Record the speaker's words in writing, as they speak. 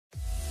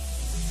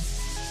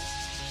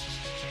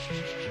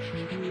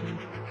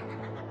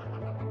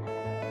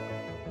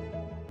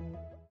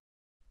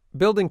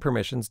Building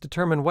permissions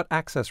determine what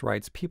access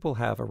rights people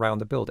have around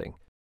the building.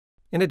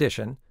 In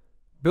addition,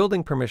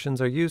 building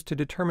permissions are used to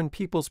determine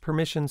people's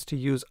permissions to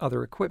use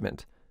other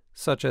equipment,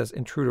 such as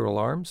intruder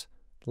alarms,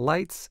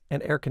 lights,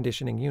 and air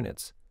conditioning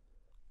units.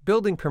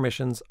 Building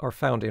permissions are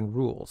found in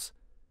rules.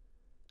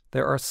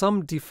 There are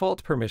some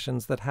default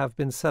permissions that have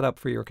been set up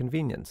for your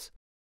convenience.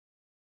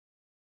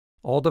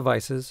 All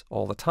devices,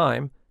 all the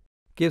time,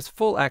 gives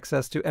full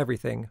access to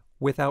everything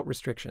without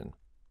restriction.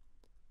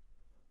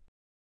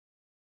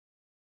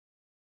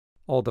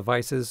 All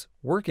devices,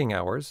 working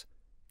hours,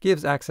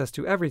 gives access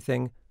to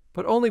everything,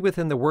 but only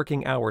within the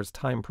working hours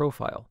time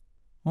profile.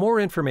 More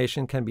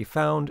information can be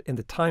found in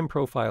the Time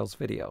Profiles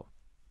video.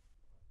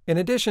 In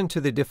addition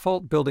to the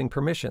default building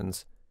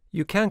permissions,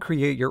 you can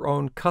create your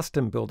own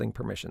custom building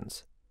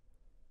permissions.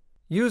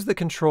 Use the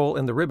control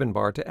in the ribbon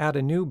bar to add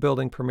a new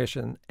building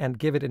permission and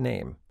give it a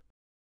name.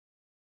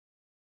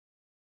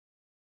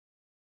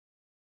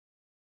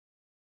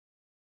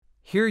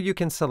 Here you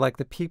can select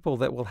the people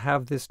that will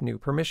have this new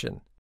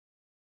permission.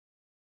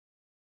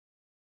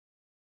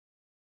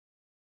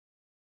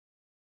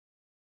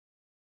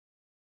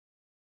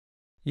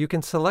 You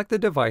can select the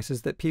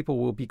devices that people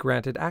will be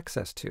granted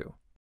access to.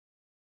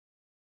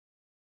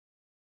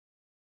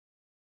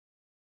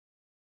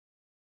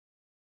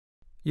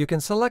 You can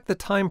select the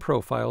time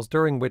profiles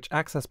during which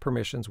access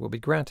permissions will be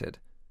granted.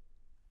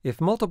 If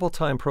multiple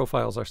time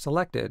profiles are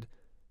selected,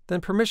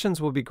 then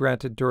permissions will be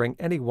granted during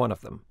any one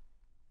of them.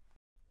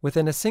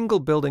 Within a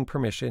single building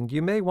permission,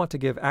 you may want to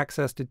give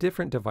access to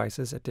different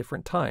devices at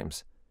different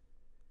times.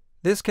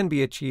 This can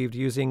be achieved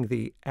using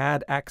the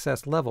Add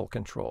Access Level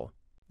control.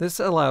 This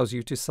allows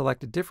you to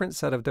select a different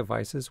set of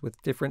devices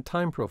with different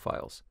time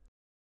profiles.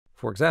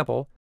 For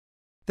example,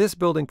 this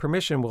building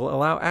permission will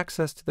allow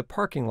access to the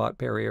parking lot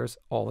barriers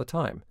all the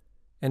time,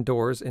 and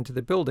doors into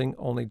the building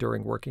only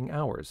during working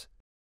hours.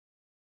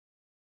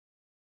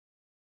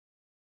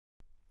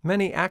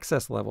 Many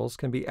access levels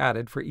can be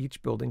added for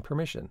each building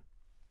permission.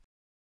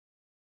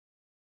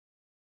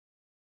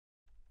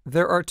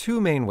 There are two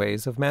main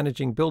ways of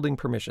managing building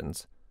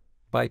permissions: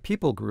 by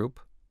people group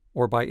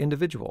or by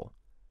individual.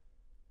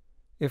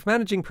 If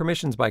managing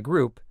permissions by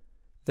group,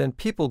 then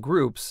people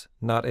groups,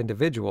 not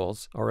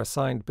individuals, are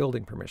assigned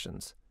building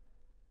permissions.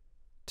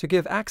 To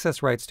give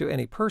access rights to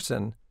any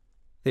person,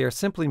 they are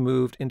simply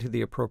moved into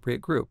the appropriate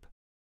group.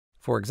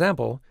 For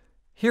example,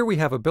 here we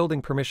have a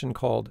building permission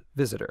called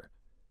Visitor.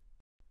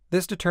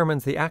 This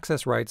determines the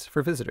access rights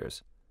for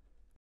visitors.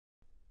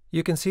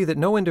 You can see that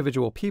no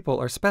individual people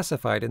are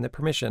specified in the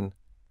permission,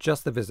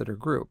 just the visitor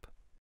group.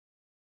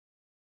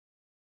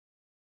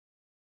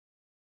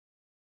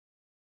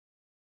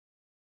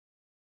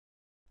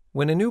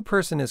 When a new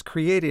person is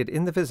created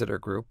in the visitor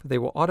group, they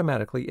will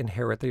automatically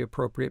inherit the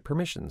appropriate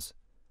permissions.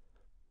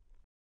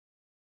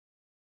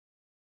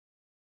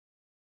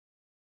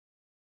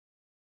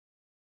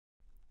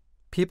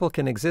 People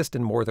can exist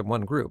in more than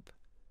one group.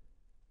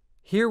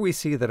 Here we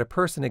see that a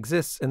person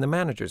exists in the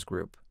managers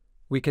group.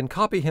 We can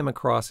copy him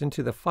across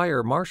into the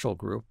fire marshal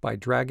group by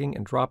dragging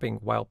and dropping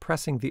while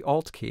pressing the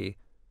Alt key,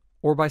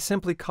 or by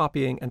simply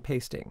copying and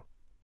pasting.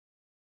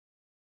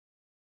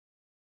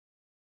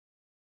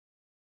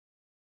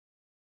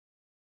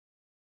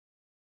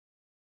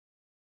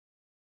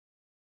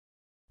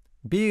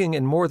 Being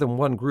in more than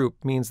one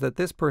group means that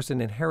this person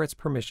inherits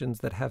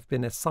permissions that have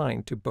been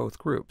assigned to both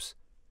groups.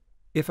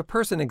 If a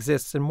person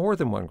exists in more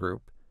than one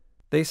group,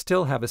 they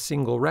still have a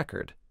single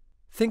record.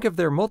 Think of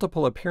their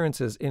multiple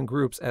appearances in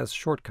groups as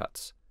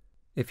shortcuts.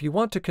 If you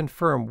want to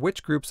confirm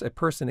which groups a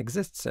person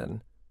exists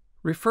in,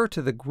 refer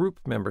to the Group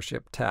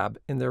Membership tab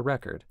in their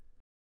record.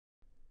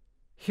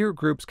 Here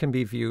groups can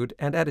be viewed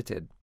and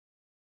edited.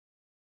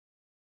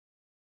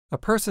 A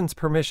person's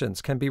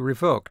permissions can be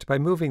revoked by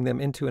moving them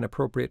into an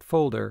appropriate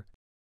folder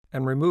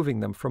and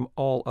removing them from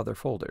all other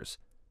folders,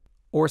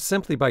 or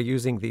simply by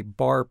using the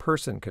Bar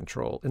Person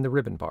control in the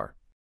ribbon bar.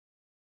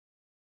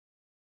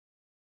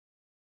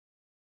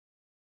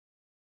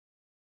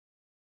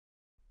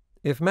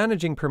 If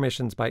managing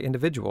permissions by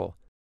individual,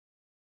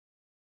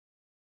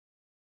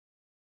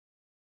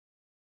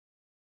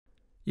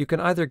 you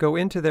can either go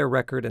into their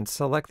record and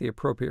select the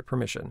appropriate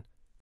permission,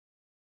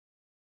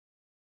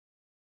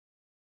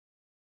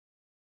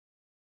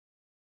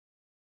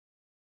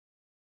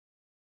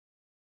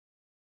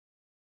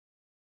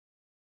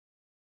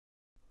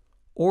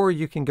 or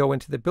you can go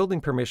into the building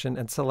permission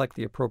and select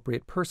the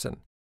appropriate person.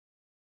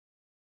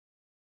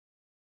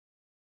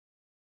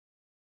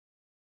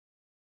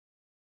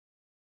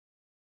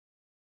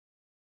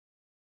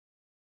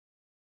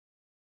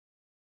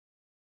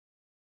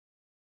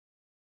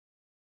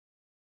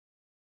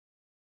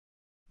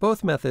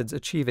 Both methods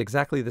achieve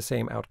exactly the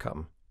same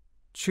outcome.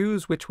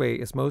 Choose which way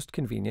is most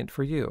convenient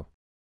for you.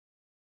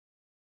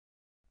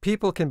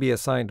 People can be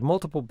assigned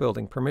multiple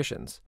building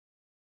permissions.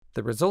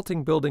 The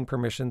resulting building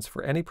permissions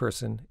for any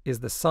person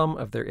is the sum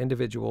of their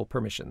individual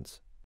permissions.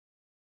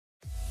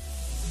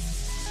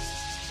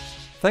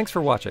 Thanks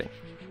for watching.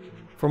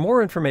 For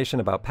more information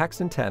about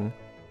Paxton10,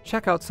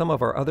 check out some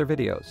of our other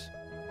videos.